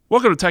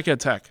Welcome to Tech Ed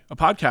Tech, a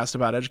podcast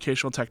about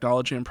educational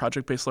technology and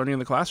project-based learning in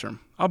the classroom.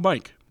 I'm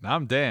Mike.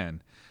 I'm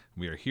Dan.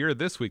 We are here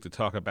this week to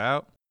talk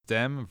about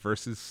STEM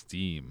versus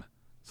STEAM.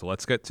 So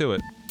let's get to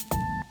it.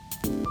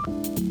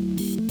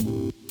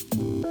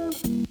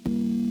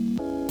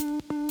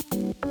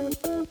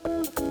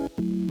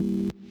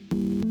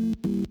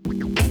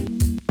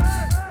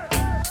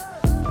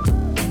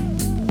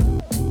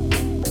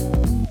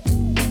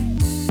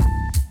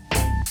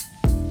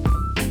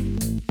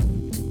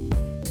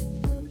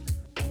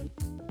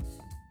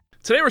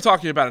 Today we're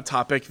talking about a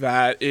topic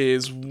that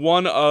is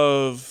one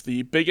of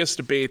the biggest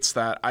debates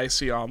that I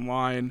see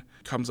online,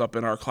 comes up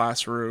in our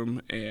classroom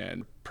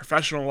and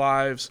professional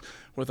lives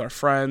with our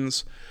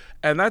friends,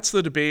 and that's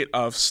the debate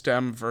of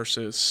STEM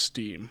versus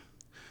STEAM.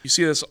 You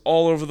see this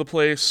all over the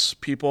place.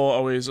 People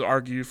always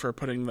argue for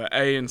putting the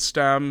A in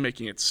STEM,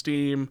 making it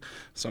STEAM.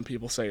 Some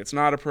people say it's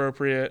not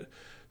appropriate.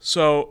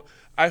 So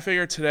I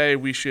figured today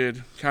we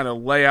should kind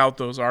of lay out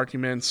those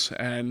arguments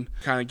and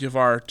kind of give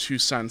our 2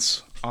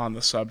 cents on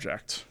the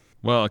subject.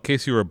 Well, in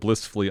case you were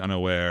blissfully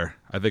unaware,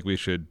 I think we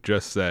should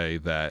just say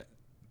that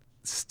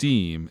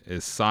STEAM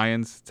is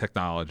science,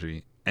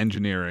 technology,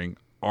 engineering,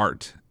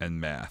 art, and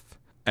math.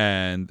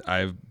 And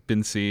I've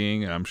been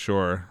seeing, and I'm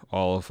sure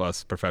all of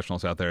us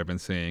professionals out there have been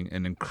seeing,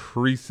 an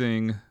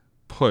increasing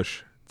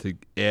push to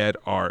add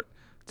art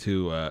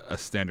to a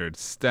standard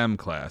STEM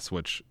class,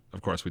 which,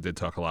 of course, we did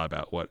talk a lot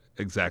about what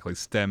exactly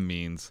STEM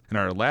means in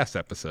our last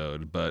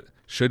episode. But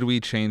should we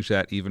change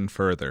that even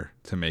further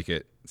to make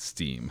it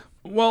STEAM?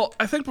 Well,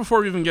 I think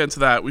before we even get into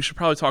that, we should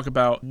probably talk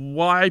about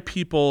why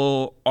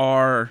people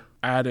are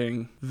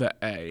adding the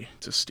A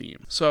to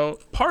STEAM. So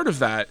part of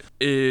that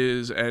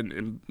is, and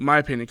in my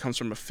opinion, comes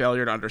from a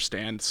failure to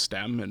understand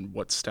STEM and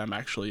what STEM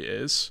actually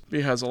is,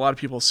 because a lot of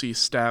people see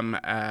STEM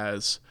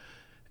as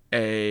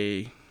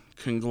a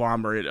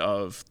conglomerate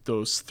of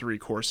those 3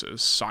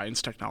 courses: science,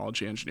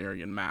 technology,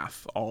 engineering, and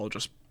math, all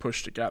just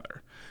pushed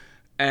together.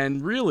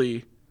 And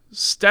really,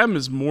 STEM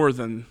is more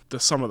than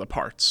the sum of the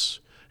parts.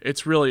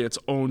 It's really its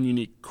own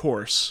unique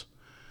course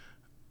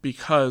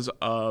because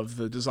of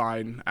the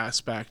design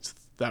aspect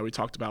that we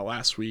talked about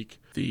last week,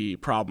 the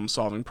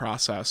problem-solving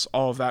process.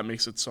 All of that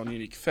makes it its own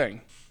unique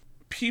thing.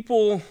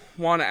 People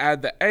want to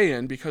add the A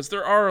in because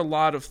there are a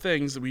lot of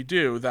things that we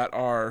do that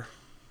are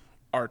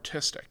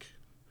artistic.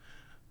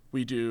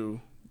 We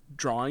do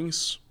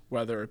drawings,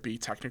 whether it be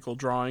technical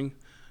drawing,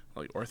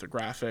 like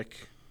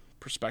orthographic,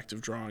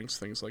 perspective drawings,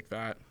 things like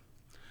that.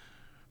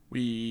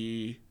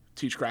 We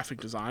teach graphic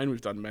design.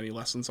 We've done many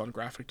lessons on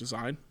graphic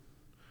design.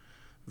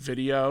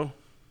 Video,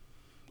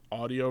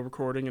 audio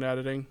recording and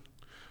editing.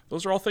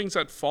 Those are all things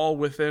that fall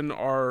within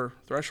our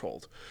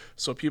threshold.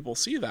 So people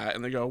see that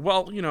and they go,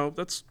 well, you know,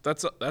 that's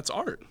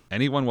art.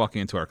 Anyone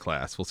walking into our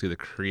class will see the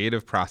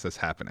creative process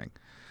happening.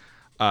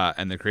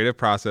 And the creative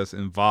process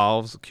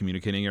involves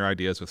communicating your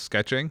ideas with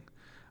sketching.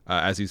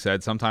 As you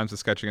said, sometimes the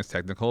sketching is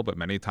technical, but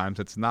many times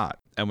it's not.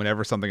 And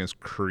whenever something is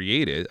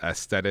created,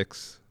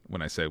 aesthetics,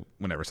 when I say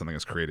whenever something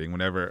is creating,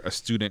 whenever a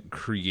student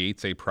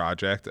creates a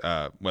project,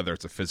 whether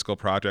it's a physical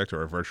project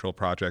or a virtual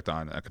project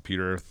on a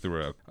computer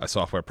through a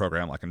software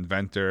program like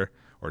Inventor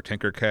or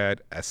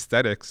Tinkercad,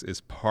 aesthetics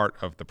is part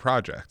of the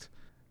project.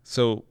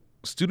 So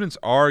students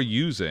are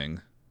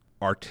using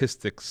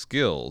artistic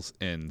skills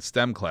in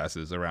STEM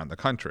classes around the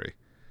country.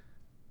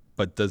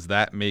 But does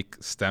that make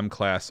STEM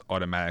class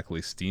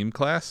automatically STEAM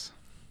class?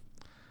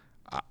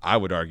 I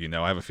would argue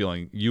no. I have a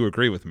feeling you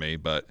agree with me,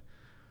 but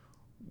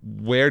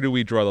where do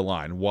we draw the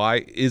line?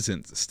 Why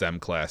isn't STEM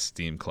class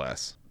STEAM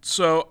class?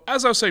 So,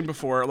 as I was saying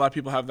before, a lot of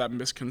people have that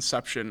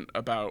misconception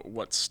about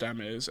what STEM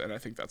is, and I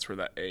think that's where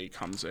that A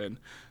comes in.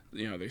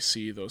 You know, they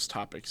see those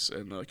topics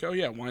and they're like, oh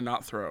yeah, why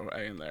not throw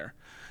A in there?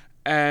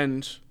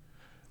 And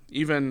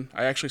even,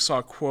 I actually saw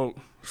a quote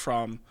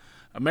from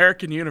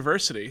American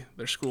University,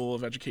 their School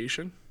of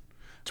Education,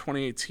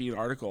 2018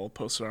 article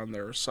posted on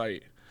their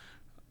site.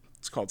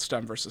 It's called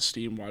STEM versus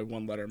STEAM, Why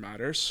One Letter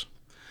Matters.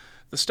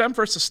 The STEM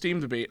versus STEAM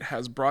debate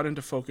has brought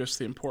into focus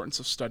the importance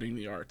of studying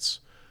the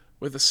arts.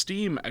 With a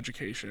STEAM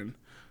education,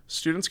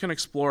 students can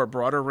explore a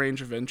broader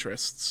range of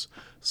interests.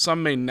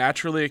 Some may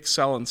naturally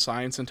excel in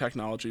science and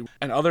technology,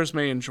 and others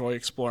may enjoy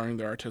exploring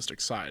their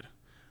artistic side.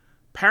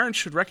 Parents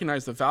should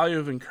recognize the value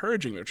of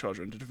encouraging their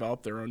children to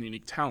develop their own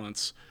unique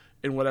talents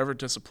in whatever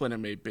discipline it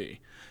may be,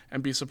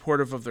 and be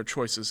supportive of their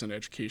choices in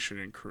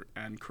education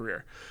and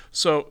career.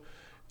 So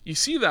you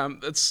see them,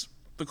 it's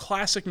the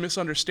classic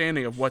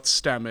misunderstanding of what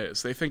STEM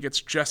is. They think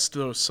it's just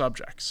those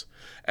subjects.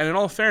 And in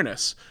all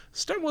fairness,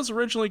 STEM was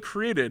originally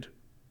created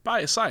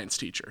by a science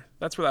teacher.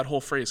 That's where that whole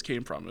phrase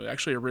came from. It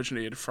actually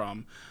originated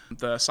from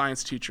the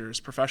Science Teachers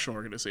Professional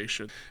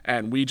Organization,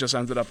 and we just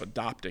ended up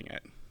adopting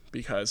it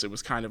because it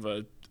was kind of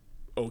a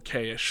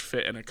okay-ish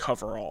fit in a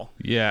coverall.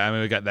 Yeah, I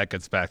mean, that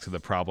gets back to the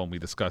problem we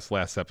discussed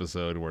last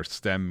episode where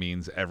STEM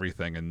means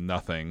everything and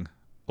nothing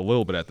a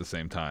little bit at the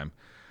same time.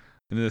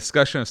 In the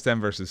discussion of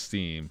STEM versus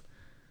STEAM,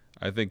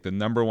 I think the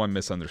number one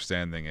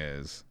misunderstanding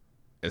is,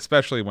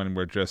 especially when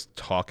we're just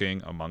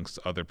talking amongst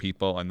other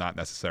people and not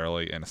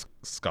necessarily in a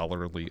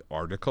scholarly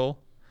article,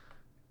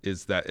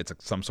 is that it's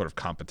some sort of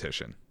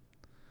competition.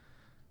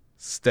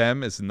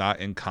 STEM is not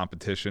in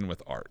competition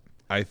with art.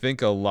 I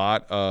think a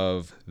lot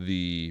of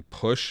the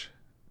push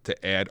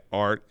to add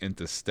art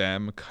into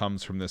STEM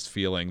comes from this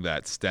feeling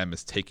that STEM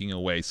is taking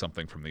away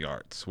something from the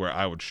arts, where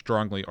I would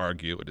strongly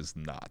argue it is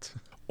not.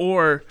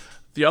 Or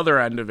the other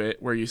end of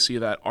it, where you see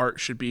that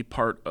art should be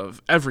part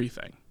of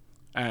everything.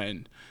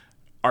 And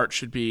art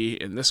should be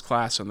in this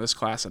class and this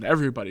class, and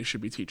everybody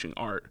should be teaching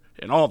art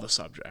in all the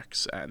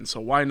subjects. And so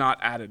why not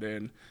add it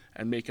in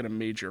and make it a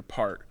major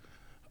part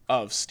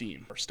of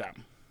STEAM or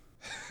STEM?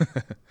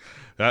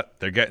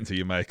 They're getting to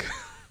you, Mike.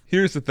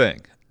 Here's the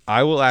thing.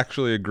 I will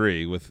actually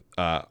agree with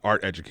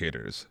art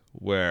educators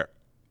where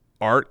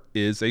art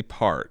is a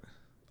part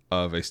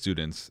of a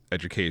student's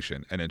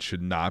education and it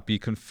should not be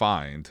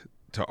confined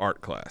to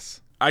art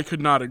class. I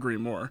could not agree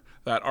more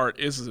that art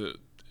is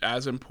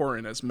as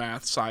important as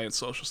math, science,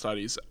 social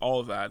studies, all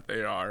of that.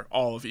 They are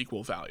all of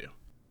equal value.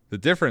 The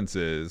difference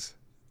is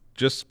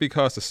just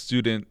because a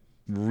student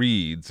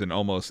reads in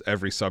almost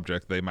every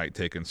subject they might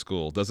take in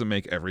school doesn't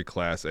make every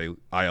class a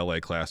ILA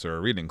class or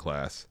a reading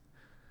class.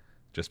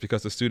 Just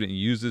because a student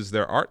uses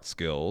their art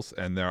skills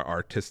and their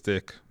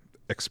artistic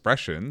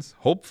expressions,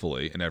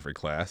 hopefully in every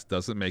class,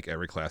 doesn't make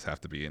every class have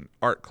to be an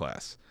art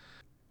class.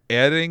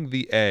 Adding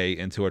the A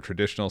into a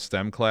traditional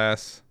STEM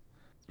class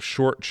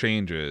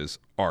shortchanges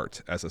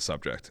art as a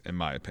subject, in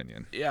my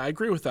opinion. Yeah, I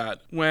agree with that.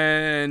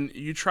 When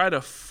you try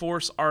to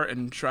force art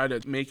and try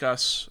to make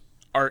us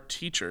art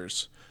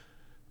teachers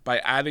by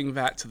adding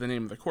that to the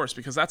name of the course,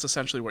 because that's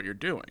essentially what you're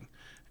doing,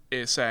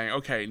 is saying,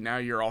 okay, now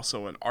you're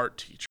also an art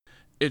teacher.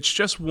 It's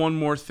just one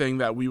more thing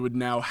that we would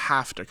now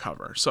have to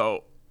cover.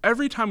 So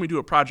every time we do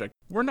a project,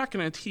 we're not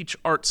going to teach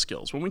art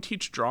skills. When we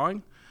teach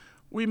drawing,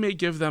 we may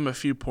give them a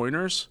few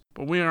pointers,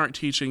 but we aren't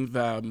teaching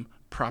them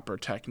proper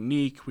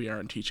technique. We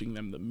aren't teaching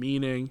them the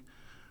meaning.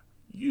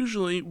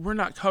 Usually, we're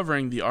not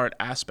covering the art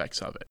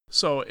aspects of it.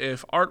 So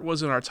if art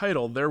was in our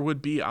title, there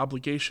would be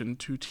obligation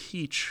to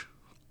teach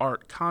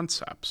art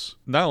concepts.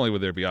 Not only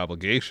would there be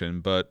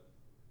obligation, but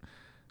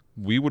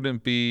we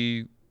wouldn't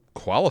be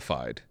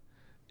qualified.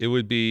 It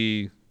would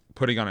be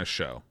putting on a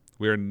show.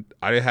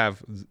 I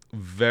have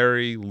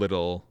very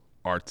little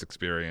arts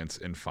experience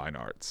in fine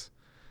arts.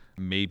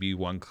 Maybe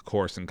one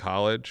course in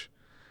college.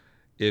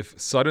 If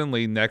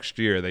suddenly next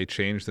year they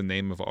changed the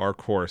name of our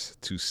course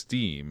to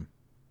STEAM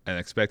and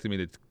expected me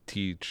to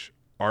teach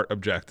art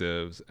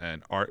objectives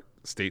and art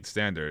state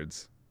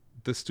standards,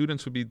 the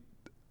students would be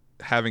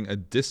having a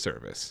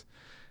disservice.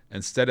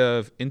 Instead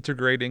of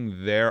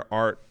integrating their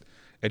art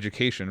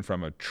education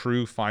from a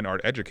true fine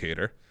art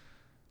educator,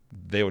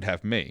 they would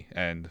have me.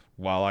 And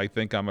while I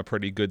think I'm a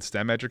pretty good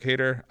STEM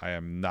educator, I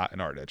am not an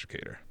art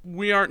educator.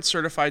 We aren't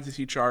certified to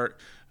teach art.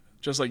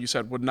 Just like you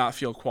said, would not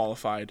feel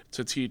qualified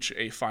to teach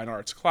a fine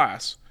arts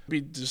class. It'd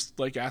be just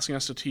like asking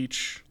us to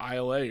teach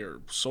ILA or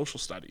social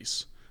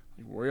studies.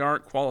 We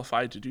aren't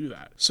qualified to do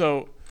that.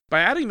 So by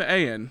adding the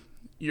A in,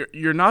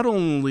 you're not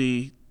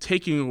only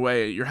taking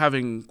away, you're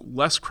having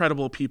less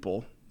credible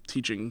people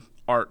teaching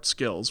art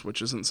skills,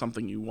 which isn't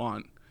something you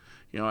want.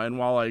 And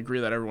while I agree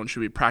that everyone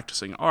should be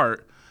practicing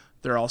art,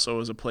 there also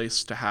is a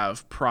place to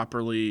have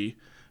properly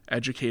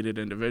educated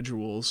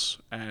individuals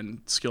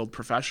and skilled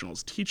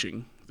professionals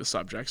teaching the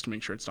subjects to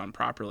make sure it's done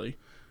properly.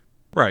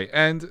 Right.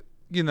 And,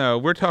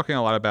 we're talking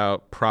a lot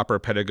about proper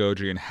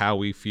pedagogy and how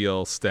we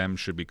feel STEM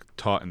should be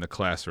taught in the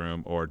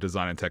classroom or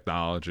design and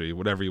technology,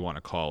 whatever you want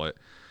to call it.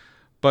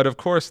 But of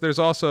course, there's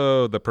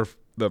also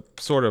the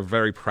sort of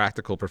very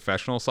practical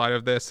professional side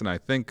of this. And I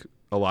think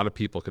a lot of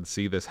people can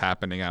see this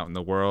happening out in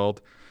the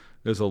world.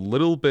 There's a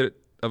little bit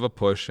of a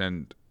push,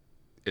 and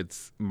it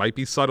might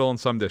be subtle in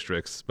some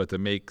districts, but to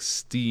make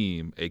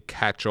STEAM a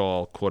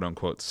catch-all,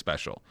 quote-unquote,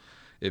 special.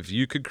 If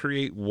you could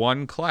create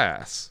one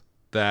class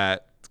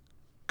that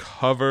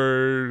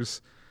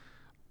covers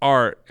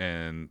art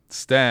and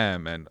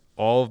STEM and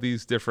all of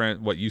these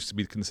different, what used to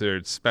be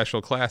considered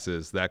special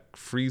classes, that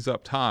frees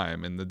up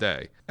time in the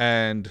day.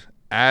 And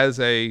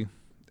as a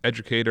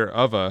educator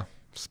of a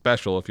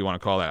special, if you want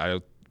to call that,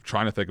 I'm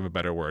trying to think of a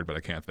better word, but I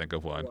can't think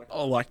of one.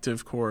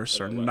 Elective course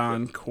or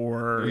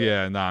non-core.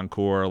 Yeah,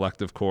 non-core,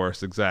 elective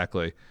course,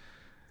 exactly.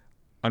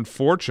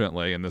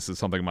 Unfortunately, and this is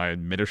something my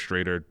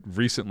administrator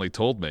recently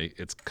told me,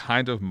 it's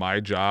kind of my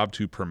job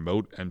to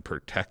promote and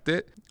protect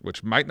it,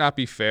 which might not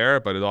be fair,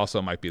 but it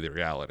also might be the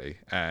reality.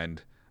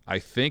 And I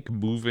think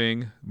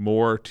moving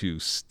more to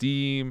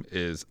STEAM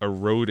is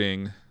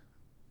eroding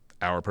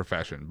our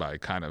profession by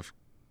kind of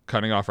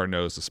cutting off our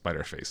nose to spite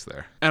our face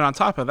there. And on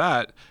top of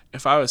that,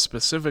 if I was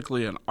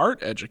specifically an art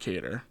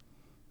educator,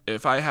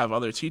 if I have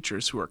other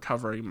teachers who are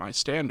covering my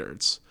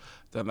standards,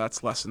 then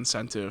that's less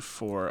incentive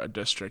for a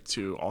district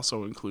to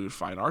also include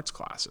fine arts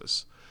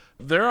classes.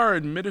 There are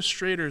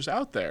administrators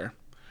out there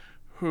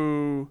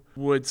who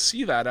would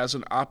see that as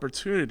an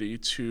opportunity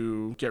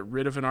to get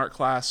rid of an art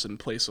class and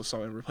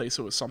replace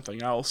it with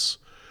something else,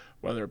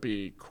 whether it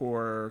be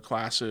core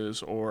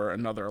classes or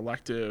another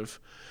elective.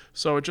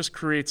 So it just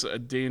creates a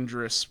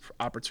dangerous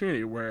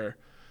opportunity where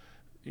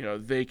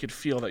they could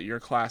feel that your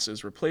class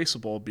is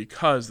replaceable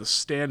because the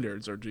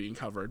standards are being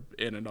covered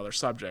in another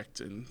subject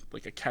in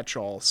like a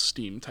catch-all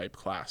STEAM type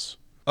class.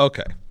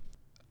 Okay.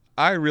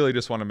 I really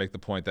just want to make the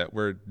point that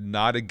we're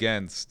not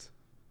against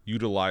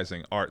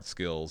utilizing art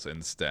skills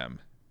in STEM.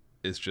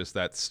 It's just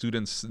that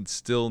students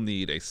still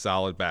need a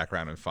solid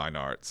background in fine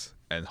arts.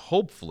 And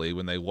hopefully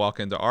when they walk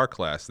into our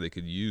class, they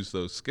could use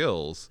those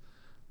skills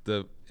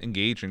to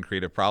engage in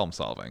creative problem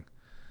solving.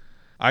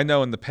 I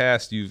know in the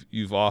past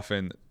you've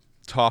often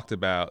talked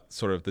about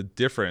sort of the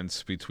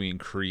difference between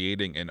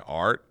creating in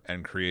art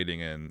and creating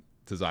in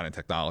design and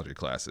technology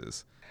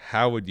classes.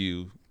 How would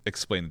you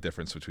explain the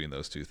difference between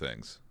those two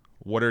things?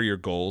 What are your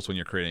goals when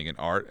you're creating in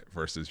art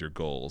versus your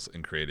goals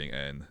in creating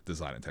in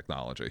design and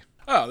technology?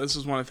 Oh, this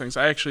is one of the things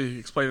I actually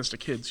explain this to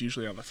kids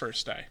usually on the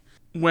first day.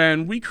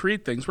 When we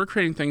create things, we're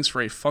creating things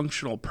for a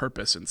functional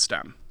purpose in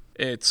STEM.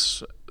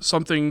 It's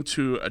something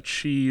to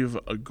achieve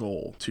a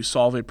goal, to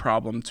solve a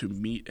problem, to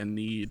meet a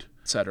need,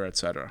 etc.,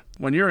 etc.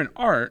 When you're in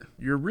art,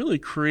 you're really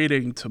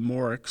creating to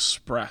more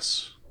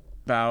express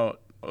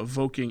about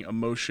evoking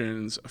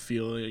emotions,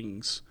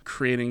 feelings,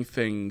 creating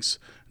things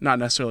not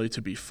necessarily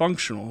to be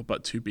functional,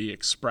 but to be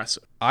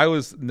expressive. I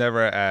was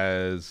never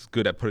as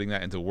good at putting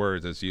that into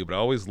words as you, but I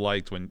always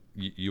liked when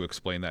you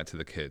explained that to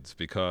the kids,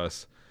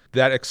 because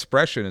that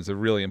expression is a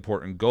really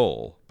important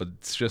goal, but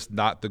it's just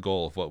not the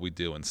goal of what we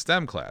do in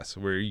STEM class.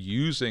 We're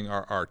using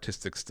our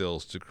artistic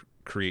skills to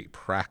create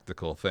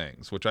practical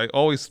things, which I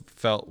always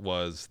felt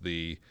was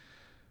the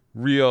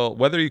real,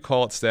 whether you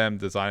call it STEM,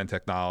 design and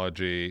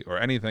technology, or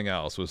anything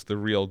else, was the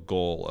real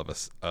goal of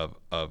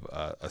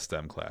a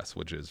STEM class,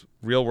 which is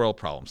real world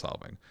problem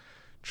solving,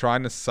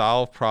 trying to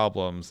solve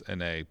problems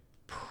in a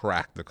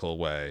practical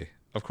way.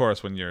 Of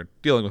course, when you're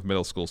dealing with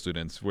middle school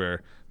students,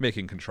 we're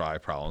making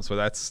contrived problems, but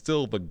that's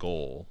still the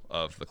goal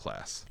of the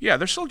class. Yeah,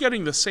 they're still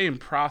getting the same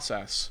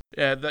process.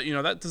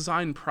 That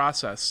design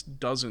process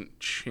doesn't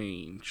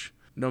change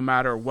no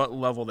matter what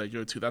level they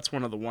go to. That's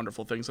one of the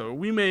wonderful things of it.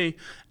 We may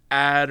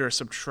add or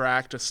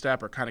subtract a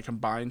step or kind of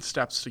combine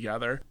steps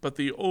together, but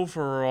the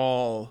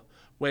overall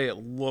way it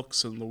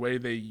looks and the way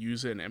they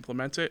use it and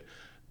implement it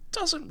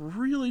doesn't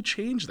really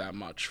change that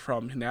much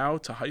from now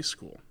to high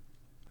school.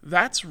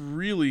 That's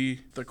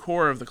really the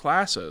core of the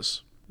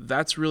classes.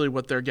 That's really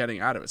what they're getting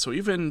out of it. So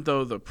even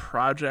though the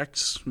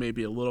projects may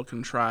be a little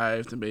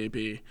contrived and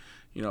maybe,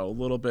 a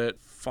little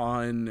bit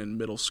fun and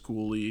middle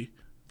schooly,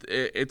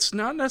 it's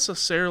not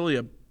necessarily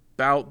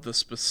about the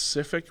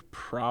specific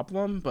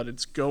problem, but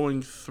it's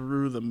going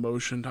through the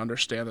motion to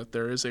understand that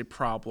there is a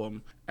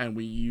problem and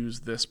we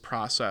use this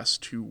process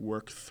to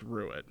work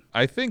through it.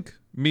 I think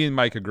me and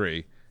Mike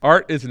agree.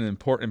 Art is an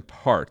important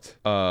part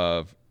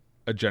of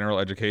a general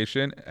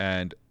education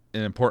and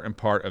an important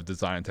part of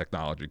design and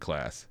technology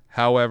class.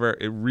 However,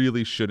 it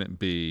really shouldn't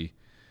be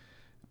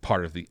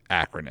part of the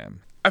acronym.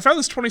 I found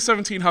this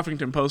 2017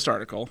 Huffington Post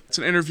article. It's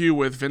an interview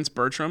with Vince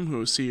Bertram,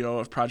 who is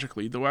CEO of Project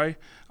Lead the Way.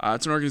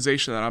 It's an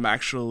organization that I'm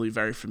actually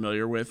very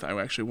familiar with. I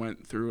actually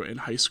went through in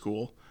high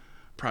school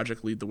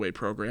Project Lead the Way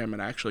program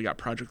and I actually got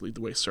Project Lead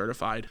the Way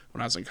certified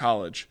when I was in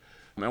college.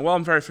 And while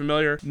I'm very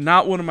familiar,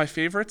 not one of my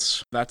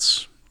favorites.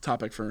 That's a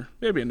topic for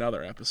maybe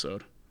another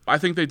episode. I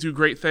think they do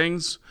great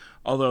things,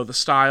 although the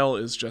style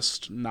is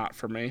just not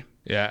for me.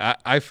 Yeah,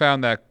 I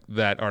found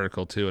that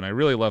article too, and I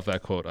really love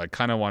that quote. I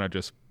kind of want to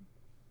just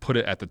put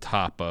it at the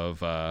top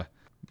of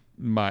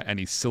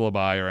any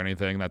syllabi or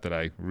anything. Not that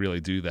I really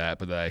do that,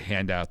 but that I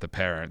hand out to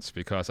parents,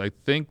 because I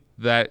think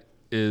that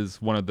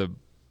is one of the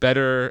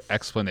better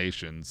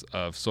explanations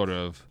of sort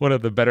of what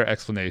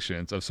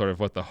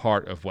the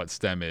heart of what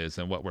STEM is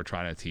and what we're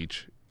trying to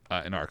teach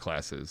in our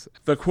classes.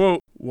 The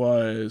quote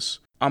was,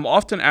 "I'm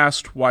often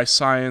asked why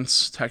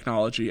science,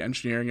 technology,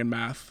 engineering, and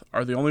math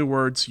are the only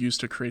words used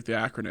to create the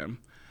acronym.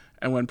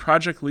 And when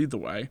Project Lead the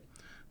Way,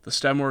 the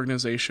STEM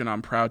organization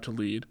I'm proud to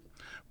lead,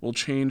 will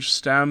change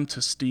STEM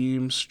to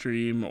STEAM,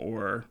 STREAM,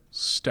 or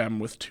STEM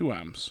with 2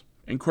 M's,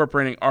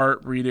 incorporating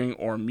art, reading,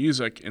 or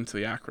music into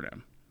the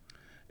acronym.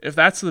 If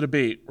that's the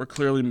debate, we're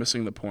clearly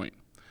missing the point.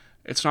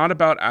 It's not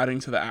about adding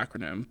to the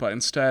acronym, but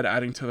instead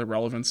adding to the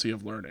relevancy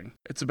of learning.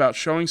 It's about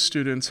showing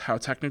students how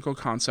technical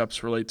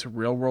concepts relate to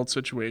real-world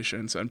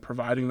situations and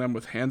providing them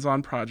with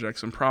hands-on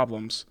projects and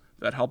problems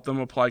that help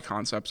them apply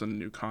concepts in a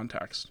new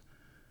context.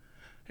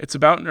 It's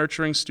about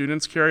nurturing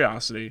students'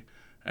 curiosity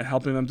and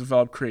helping them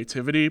develop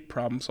creativity,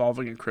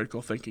 problem-solving, and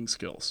critical thinking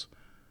skills.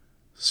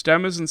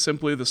 STEM isn't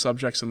simply the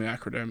subjects in the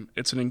acronym.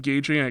 It's an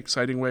engaging and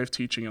exciting way of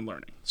teaching and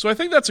learning." So I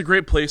think that's a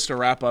great place to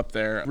wrap up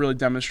there. It really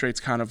demonstrates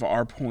kind of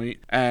our point.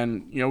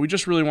 And, we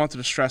just really wanted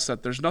to stress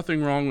that there's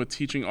nothing wrong with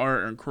teaching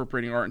art or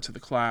incorporating art into the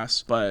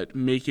class, but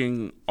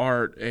making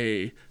art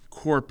a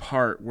core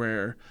part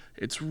where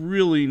it's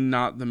really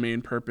not the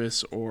main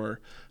purpose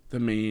or the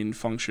main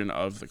function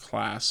of the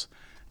class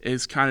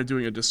is kind of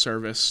doing a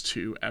disservice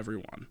to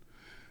everyone,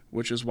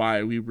 which is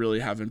why we really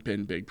haven't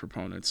been big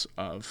proponents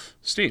of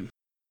STEAM.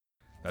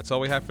 That's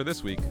all we have for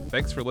this week.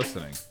 Thanks for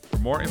listening. For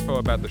more info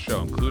about the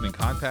show, including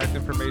contact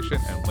information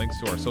and links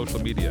to our social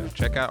media,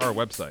 check out our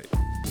website,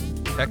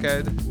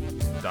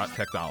 teched.org.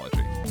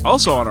 education.technology.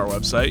 Also on our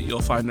website,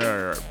 you'll find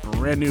our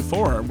brand new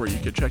forum where you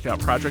can check out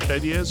project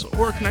ideas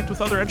or connect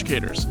with other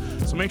educators.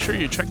 So make sure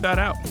you check that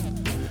out.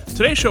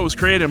 Today's show was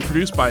created and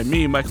produced by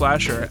me, Mike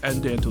Lasher,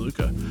 and Dan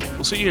DeLuca.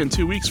 We'll see you in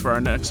 2 weeks for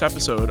our next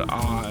episode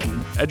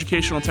on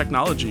educational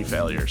technology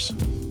failures.